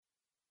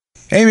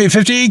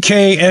AM850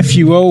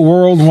 KFUO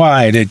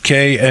worldwide at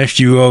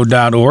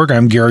KFUO.org.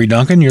 I'm Gary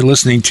Duncan. You're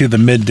listening to the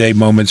Midday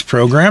Moments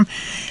program.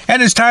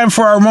 And it's time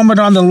for our moment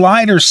on the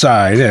lighter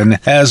side. And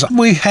as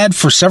we had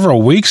for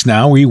several weeks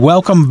now, we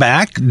welcome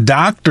back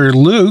Dr.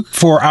 Luke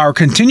for our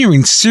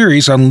continuing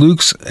series on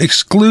Luke's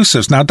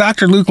exclusives. Now,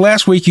 Dr. Luke,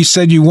 last week you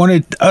said you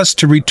wanted us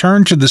to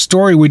return to the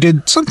story we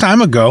did some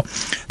time ago,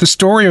 the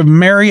story of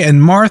Mary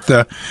and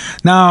Martha.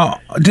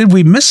 Now, did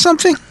we miss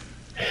something?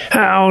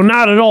 Oh,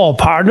 not at all,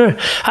 partner.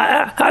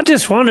 I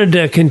just wanted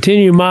to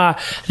continue my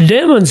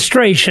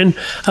demonstration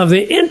of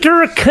the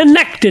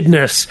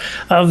interconnectedness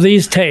of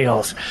these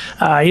tales.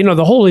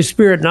 The Holy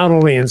Spirit not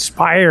only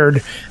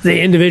inspired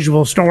the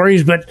individual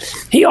stories, but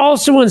He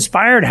also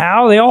inspired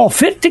how they all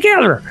fit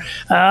together.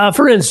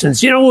 For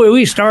instance,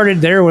 we started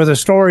there with a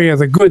story of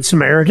the Good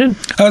Samaritan.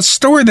 A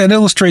story that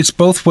illustrates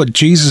both what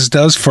Jesus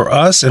does for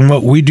us and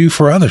what we do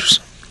for others.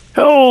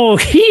 Oh,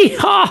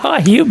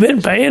 you've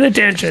been paying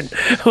attention.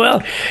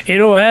 Well,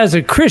 as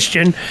a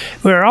Christian,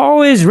 we're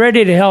always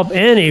ready to help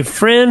any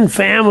friend,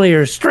 family,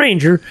 or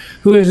stranger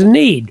who is in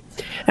need.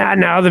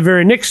 Now, the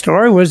very next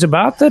story was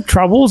about the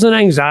troubles and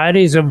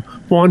anxieties of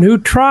one who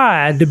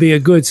tried to be a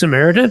good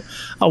Samaritan,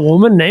 a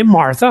woman named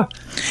Martha.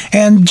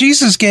 And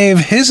Jesus gave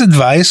His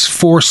advice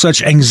for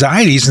such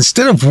anxieties.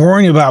 Instead of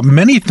worrying about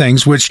many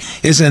things, which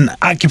is an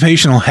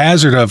occupational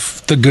hazard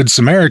of the Good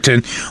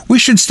Samaritan, we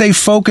should stay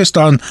focused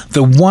on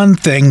the one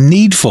thing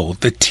needful,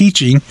 the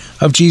teaching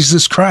of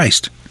Jesus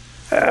Christ.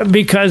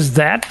 Because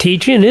that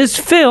teaching is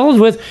filled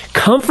with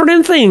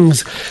comforting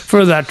things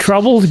for the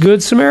troubled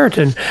Good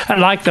Samaritan,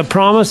 like the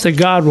promise that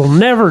God will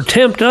never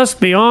tempt us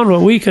beyond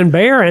what we can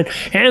bear,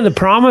 and the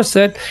promise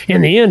that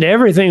in the end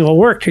everything will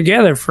work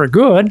together for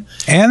good.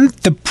 And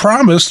the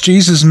promise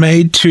Jesus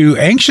made to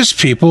anxious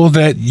people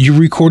that you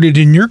recorded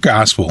in your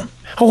gospel.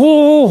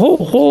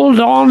 Hold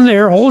on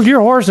there. Hold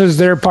your horses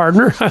there,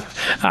 partner.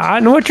 I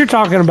know what you're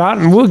talking about,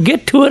 and we'll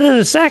get to it in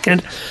a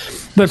second.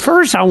 But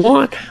first, I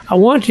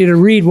want you to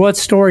read what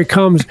story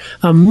comes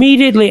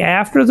immediately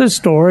after the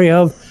story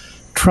of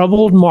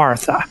troubled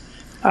Martha.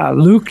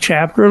 Luke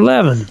chapter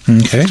 11.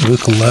 Okay,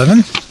 Luke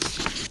 11.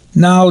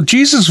 Now,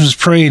 Jesus was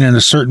praying in a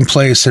certain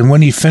place, and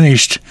when He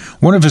finished,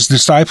 one of His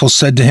disciples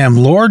said to Him,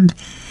 "Lord,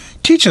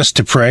 teach us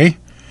to pray."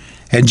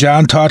 And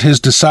John taught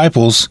his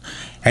disciples,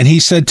 and he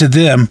said to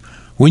them,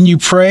 "When you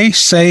pray,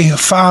 say,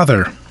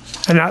 Father."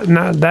 And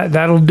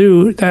that'll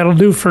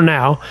do for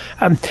now.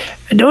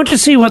 Don't you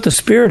see what the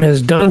Spirit has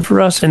done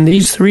for us in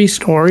these three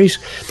stories?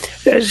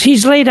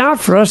 He's laid out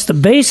for us the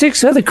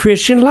basics of the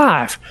Christian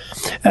life.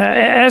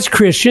 As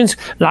Christians,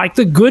 like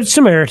the Good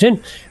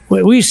Samaritan,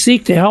 we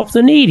seek to help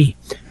the needy.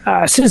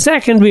 Since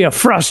that can be a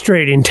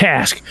frustrating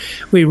task,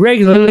 we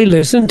regularly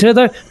listen to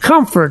the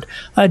comfort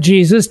of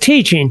Jesus'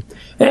 teaching.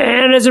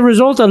 And as a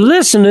result of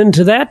listening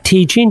to that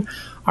teaching,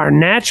 our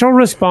natural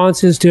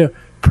response is to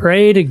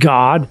pray to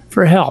God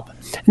for help.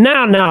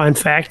 Now, in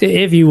fact,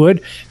 if you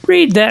would,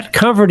 read that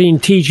comforting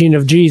teaching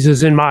of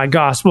Jesus in my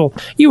gospel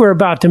you were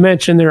about to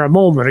mention there a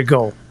moment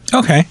ago.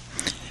 Okay.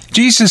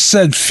 Jesus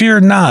said,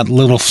 "Fear not,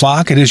 little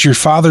flock. It is your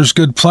Father's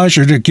good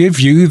pleasure to give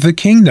you the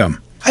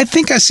kingdom." I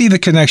think I see the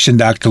connection,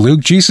 Dr.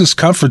 Luke. Jesus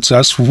comforts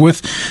us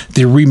with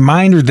the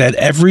reminder that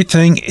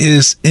everything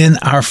is in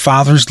our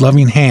Father's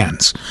loving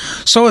hands.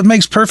 So it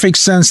makes perfect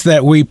sense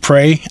that we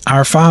pray,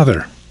 "Our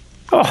Father."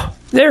 Oh,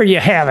 there you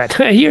have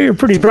it. You're a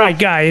pretty bright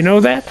guy, you know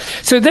that?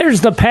 So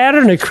there's the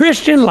pattern of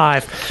Christian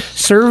life.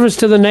 Service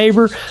to the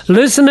neighbor,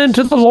 listening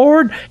to the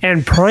Lord,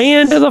 and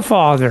praying to the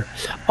Father.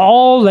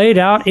 All laid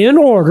out in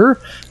order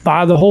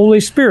by the Holy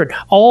Spirit.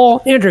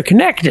 All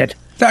interconnected.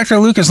 Dr.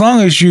 Luke, as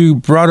long as you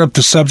brought up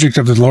the subject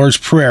of the Lord's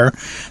Prayer,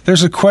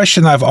 there's a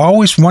question I've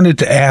always wanted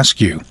to ask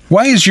you.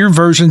 Why is your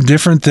version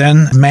different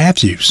than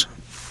Matthew's?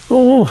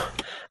 Oh,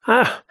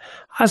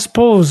 I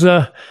suppose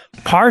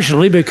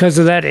partially because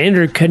of that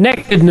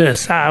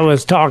interconnectedness I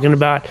was talking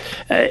about.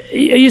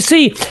 You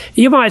see,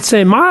 you might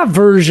say my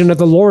version of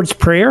the Lord's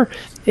Prayer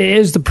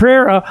is the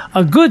prayer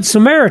a Good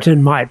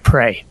Samaritan might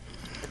pray.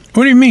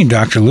 What do you mean,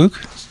 Dr.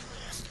 Luke?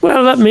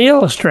 Well, let me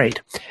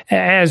illustrate.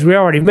 As we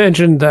already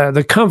mentioned,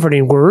 the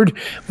comforting word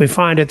we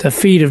find at the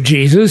feet of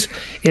Jesus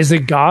is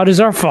that God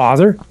is our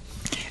Father.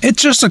 It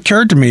just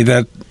occurred to me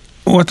that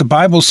what the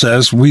Bible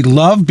says, we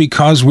love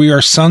because we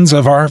are sons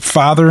of our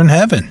Father in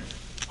heaven.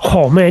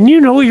 Oh, man,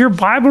 you know your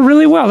Bible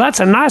really well. That's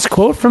a nice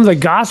quote from the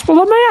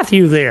Gospel of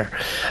Matthew there.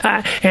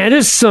 And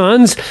as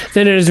sons,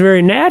 then it is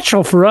very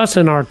natural for us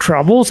in our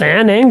troubles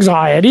and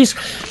anxieties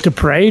to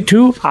pray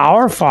to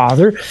our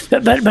Father.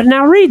 But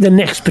now read the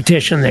next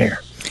petition there.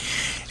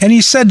 And He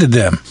said to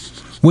them,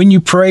 "When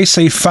you pray,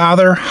 say,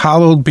 Father,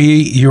 hallowed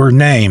be your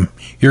name.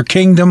 Your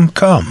kingdom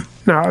come."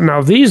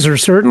 Now, these are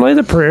certainly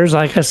the prayers,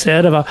 like I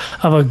said, of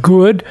a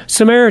good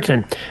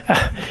Samaritan.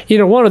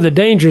 One of the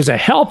dangers of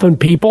helping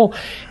people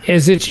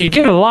is that you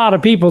get a lot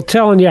of people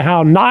telling you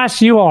how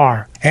nice you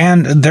are.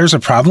 And there's a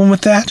problem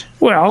with that?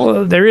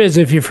 Well, there is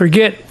if you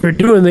forget you're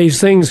doing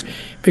these things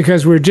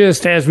because we're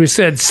just, as we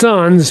said,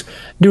 sons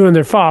doing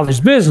their father's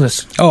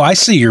business. Oh, I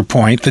see your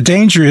point. The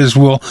danger is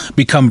we'll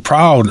become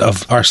proud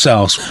of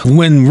ourselves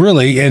when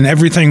really in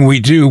everything we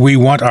do, we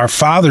want our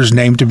Father's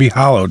name to be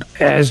hallowed.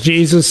 As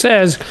Jesus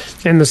says,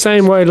 in the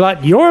same way,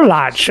 let your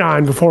light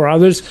shine before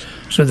others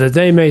so that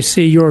they may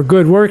see your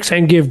good works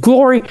and give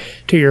glory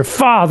to your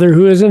Father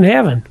who is in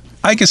heaven.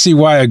 I can see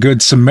why a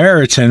good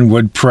Samaritan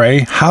would pray,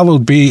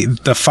 hallowed be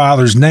the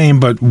Father's name,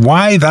 but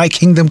why thy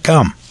kingdom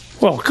come?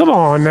 Well, come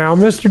on now,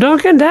 Mr.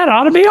 Duncan, that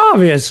ought to be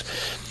obvious.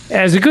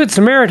 As a good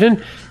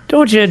Samaritan,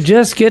 don't you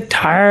just get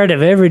tired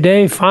of every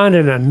day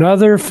finding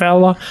another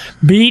fella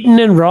beaten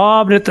and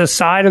robbed at the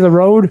side of the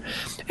road?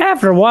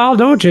 After a while,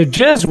 don't you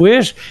just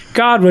wish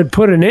God would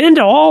put an end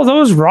to all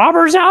those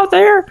robbers out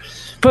there?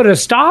 Put a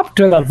stop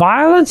to the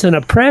violence and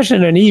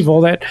oppression and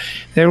evil that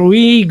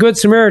we Good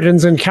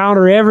Samaritans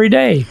encounter every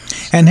day.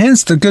 And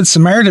hence the Good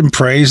Samaritan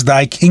prays,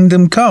 thy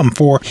kingdom come,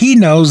 for he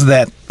knows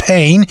that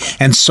pain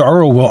and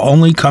sorrow will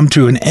only come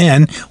to an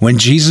end when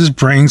Jesus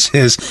brings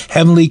his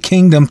heavenly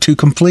kingdom to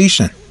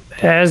completion.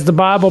 As the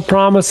Bible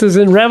promises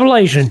in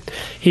Revelation,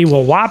 he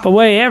will wipe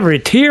away every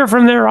tear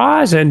from their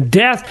eyes, and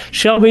death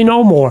shall be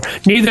no more.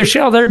 Neither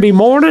shall there be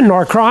mourning,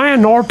 nor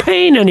crying, nor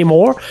pain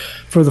anymore,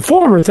 for the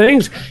former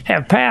things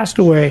have passed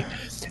away.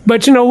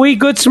 But, we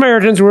Good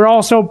Samaritans, we're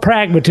also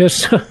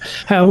pragmatists.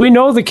 We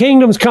know the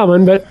kingdom's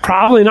coming, but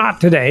probably not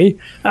today.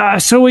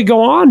 So we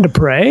go on to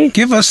pray.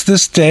 Give us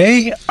this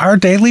day our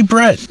daily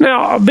bread.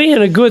 Now,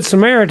 being a Good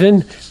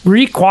Samaritan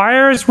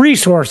requires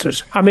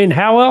resources. I mean,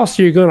 how else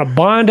are you going to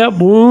bind up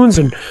wounds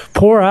and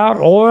pour out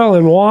oil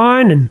and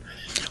wine?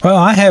 Well,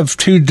 I have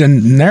 2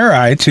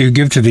 denarii to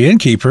give to the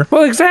innkeeper.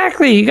 Well,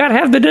 exactly. You got to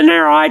have the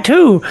denarii,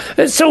 too.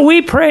 So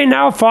we pray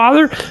now,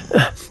 Father,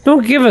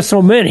 don't give us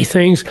so many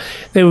things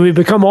that we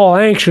become all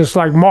anxious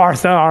like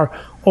Martha or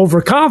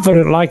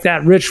overconfident like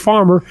that rich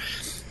farmer.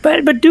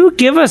 But do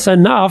give us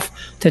enough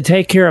to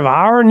take care of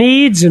our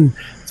needs and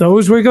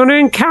those we're going to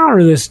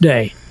encounter this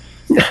day.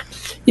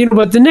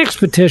 But the next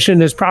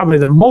petition is probably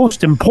the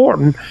most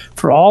important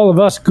for all of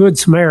us Good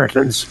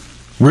Samaritans.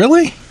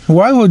 Really?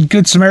 Why would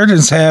Good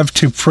Samaritans have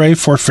to pray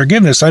for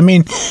forgiveness? I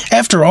mean,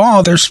 after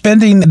all, they're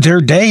spending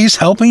their days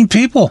helping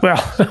people.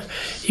 Well,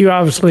 you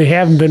obviously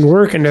haven't been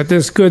working at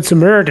this Good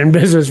Samaritan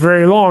business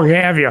very long,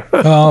 have you?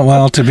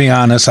 Well, to be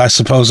honest, I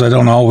suppose I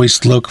don't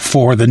always look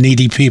for the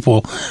needy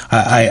people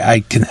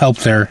I can help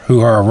there who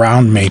are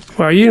around me.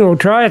 Well,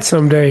 try it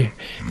someday.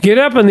 Get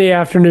up in the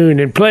afternoon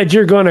and pledge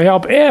you're going to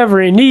help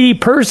every needy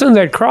person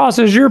that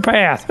crosses your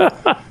path.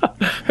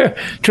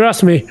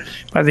 Trust me,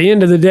 by the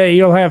end of the day,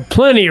 you'll have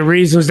plenty of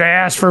reasons to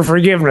ask for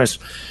forgiveness.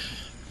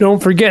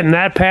 Don't forget in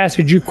that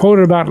passage you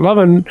quoted about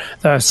loving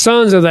the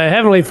sons of the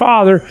Heavenly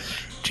Father,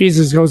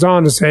 Jesus goes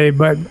on to say,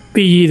 but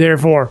be ye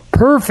therefore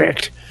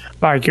perfect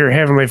like your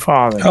Heavenly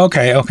Father.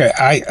 Okay.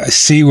 I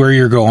see where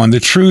you're going.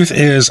 The truth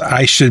is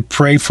I should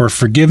pray for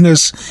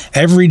forgiveness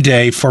every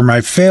day for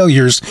my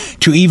failures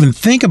to even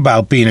think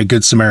about being a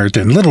Good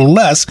Samaritan, little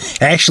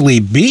less actually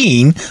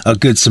being a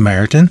Good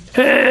Samaritan.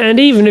 And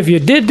even if you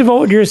did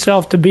devote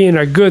yourself to being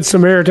a Good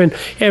Samaritan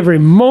every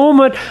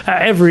moment,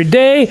 every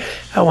day,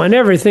 when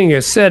everything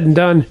is said and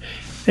done,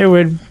 there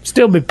would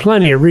still be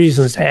plenty of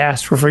reasons to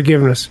ask for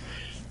forgiveness.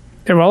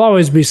 There will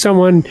always be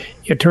someone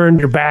you turned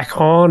your back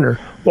on or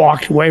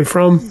walked away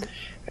from.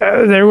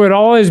 There would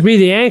always be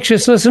the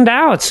anxiousness and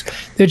doubts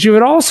that you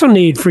would also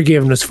need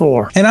forgiveness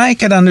for. And I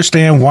can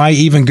understand why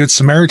even Good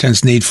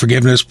Samaritans need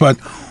forgiveness, but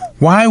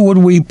why would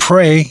we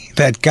pray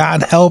that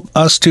God help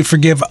us to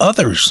forgive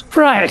others?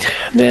 Right.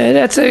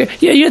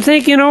 You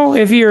think,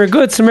 if you're a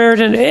Good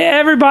Samaritan,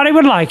 everybody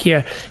would like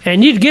you,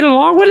 and you'd get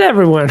along with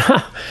everyone.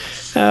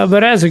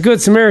 But as a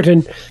Good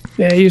Samaritan,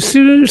 you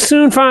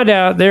soon find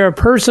out there are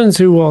persons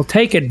who will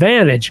take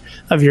advantage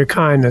of your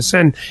kindness,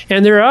 and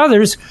there are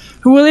others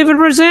who will even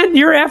resent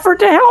your effort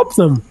to help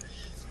them.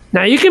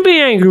 Now, you can be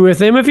angry with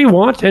them if you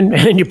want,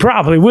 and you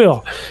probably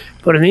will.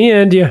 But in the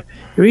end, you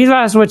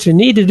realize what you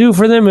need to do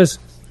for them is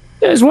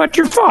what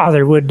your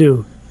Father would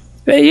do.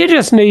 You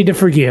just need to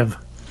forgive.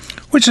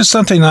 Which is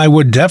something I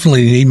would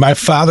definitely need my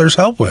Father's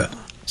help with.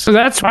 So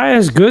that's why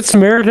as Good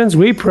Samaritans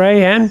we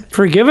pray and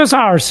forgive us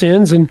our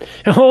sins, and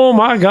oh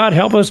my God,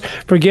 help us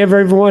forgive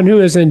everyone who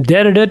has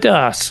indebted it to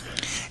us.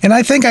 And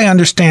I think I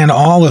understand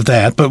all of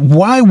that, but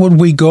why would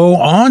we go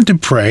on to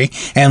pray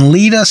and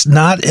lead us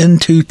not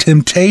into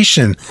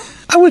temptation?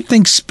 I would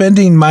think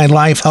spending my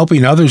life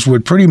helping others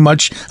would pretty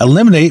much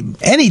eliminate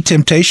any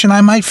temptation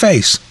I might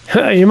face.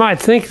 You might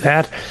think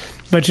that,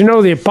 but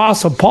the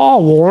Apostle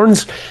Paul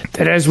warns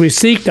that as we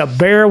seek to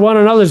bear one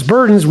another's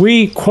burdens,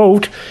 we,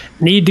 quote,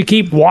 need to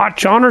keep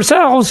watch on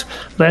ourselves,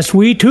 lest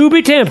we too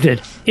be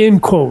tempted,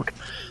 end quote.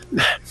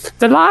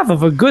 The life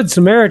of a Good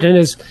Samaritan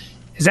is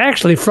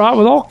actually fraught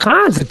with all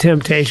kinds of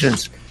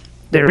temptations.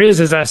 There is,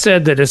 as I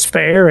said, the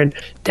despair and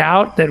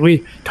doubt that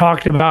we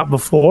talked about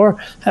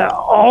before.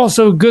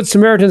 Also, Good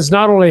Samaritans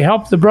not only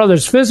help the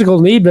brother's physical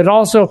need, but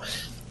also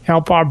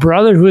help our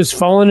brother who has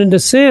fallen into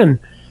sin.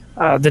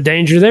 The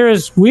danger there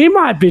is we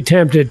might be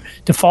tempted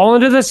to fall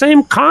into the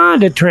same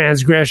kind of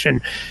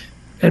transgression.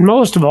 And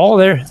most of all,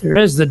 there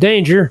is the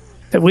danger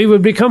that we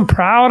would become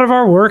proud of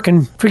our work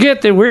and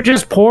forget that we're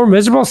just poor,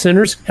 miserable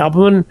sinners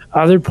helping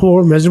other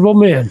poor, miserable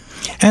men.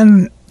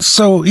 And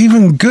so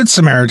even good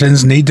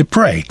Samaritans need to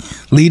pray.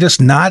 Lead us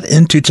not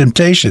into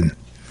temptation.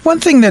 One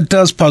thing that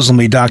does puzzle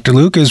me, Dr.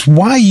 Luke, is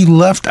why you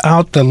left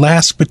out the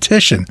last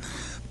petition.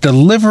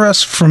 Deliver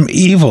us from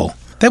evil.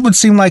 That would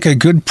seem like a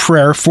good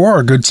prayer for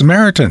a good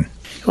Samaritan.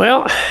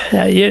 Well,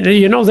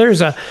 you know,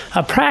 there's a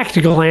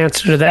practical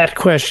answer to that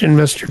question,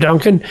 Mr.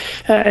 Duncan.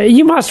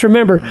 You must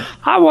remember,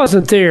 I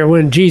wasn't there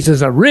when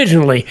Jesus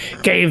originally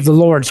gave the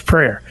Lord's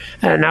Prayer.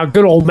 Now,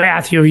 good old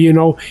Matthew, you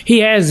know, he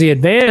has the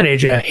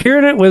advantage of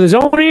hearing it with his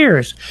own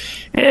ears.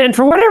 And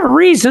for whatever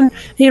reason,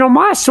 you know,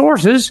 my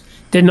sources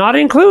did not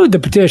include the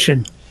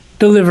petition,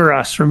 deliver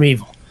us from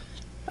evil.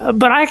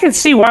 But I can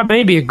see why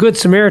maybe a good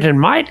Samaritan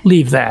might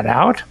leave that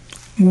out.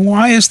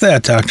 Why is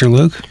that, Dr.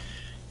 Luke?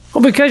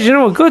 Well, because, you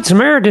know, a good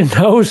Samaritan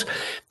knows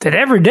that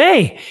every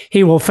day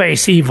he will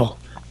face evil.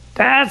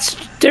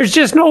 There's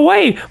just no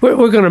way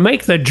we're going to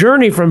make the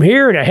journey from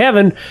here to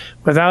heaven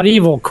without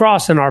evil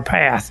crossing our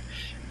path.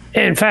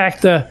 In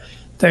fact, the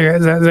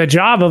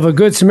job of a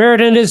good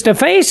Samaritan is to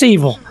face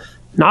evil,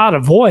 not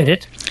avoid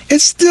it. It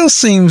still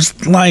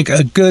seems like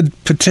a good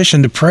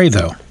petition to pray,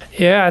 though.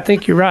 Yeah, I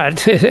think you're right.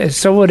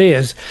 So it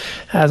is.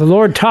 The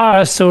Lord taught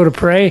us so to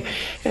pray,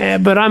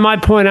 but I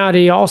might point out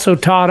he also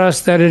taught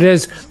us that it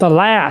is the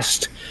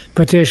last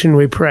petition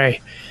we pray.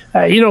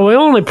 You know, we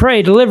only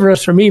pray, deliver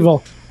us from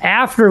evil,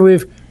 after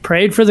we've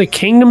prayed for the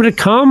kingdom to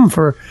come,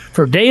 for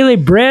daily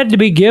bread to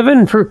be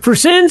given, for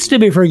sins to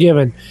be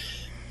forgiven.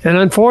 And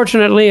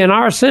unfortunately, in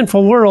our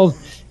sinful world,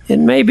 it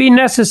may be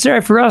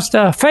necessary for us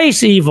to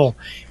face evil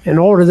in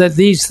order that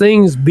these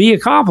things be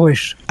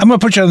accomplished. I'm going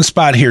to put you on the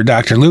spot here,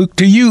 Dr. Luke.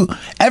 Do you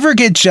ever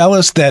get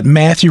jealous that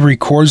Matthew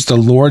records the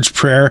Lord's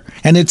Prayer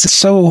and it's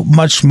so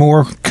much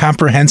more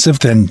comprehensive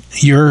than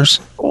yours?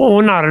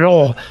 Oh, not at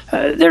all.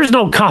 There's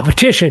no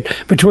competition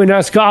between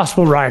us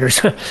gospel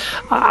writers.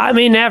 I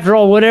mean, after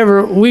all,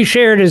 whatever we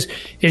shared is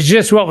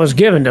just what was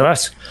given to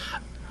us.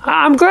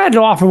 I'm glad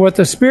to offer what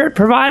the Spirit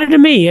provided to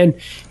me and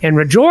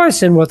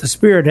rejoice in what the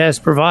Spirit has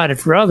provided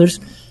for others.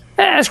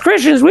 As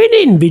Christians, we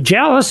needn't be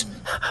jealous,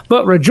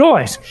 but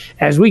rejoice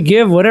as we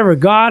give whatever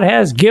God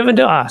has given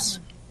to us.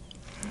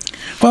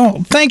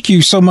 Well, thank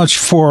you so much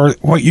for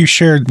what you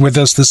shared with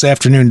us this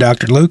afternoon,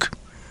 Dr. Luke.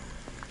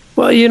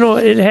 Well, you know,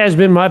 it has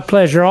been my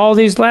pleasure all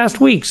these last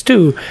weeks,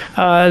 too,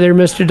 there,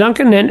 Mr.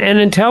 Duncan. And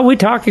until we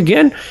talk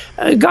again,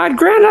 God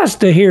grant us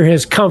to hear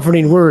his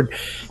comforting word,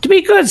 to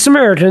be good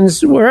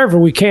Samaritans wherever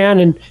we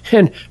can,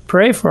 and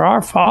pray for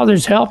our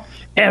Father's help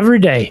every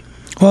day.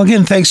 Well,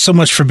 again, thanks so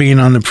much for being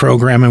on the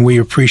program, and we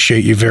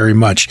appreciate you very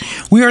much.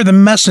 We are the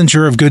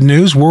messenger of good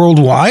news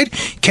worldwide,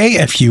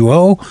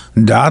 KFUO.org.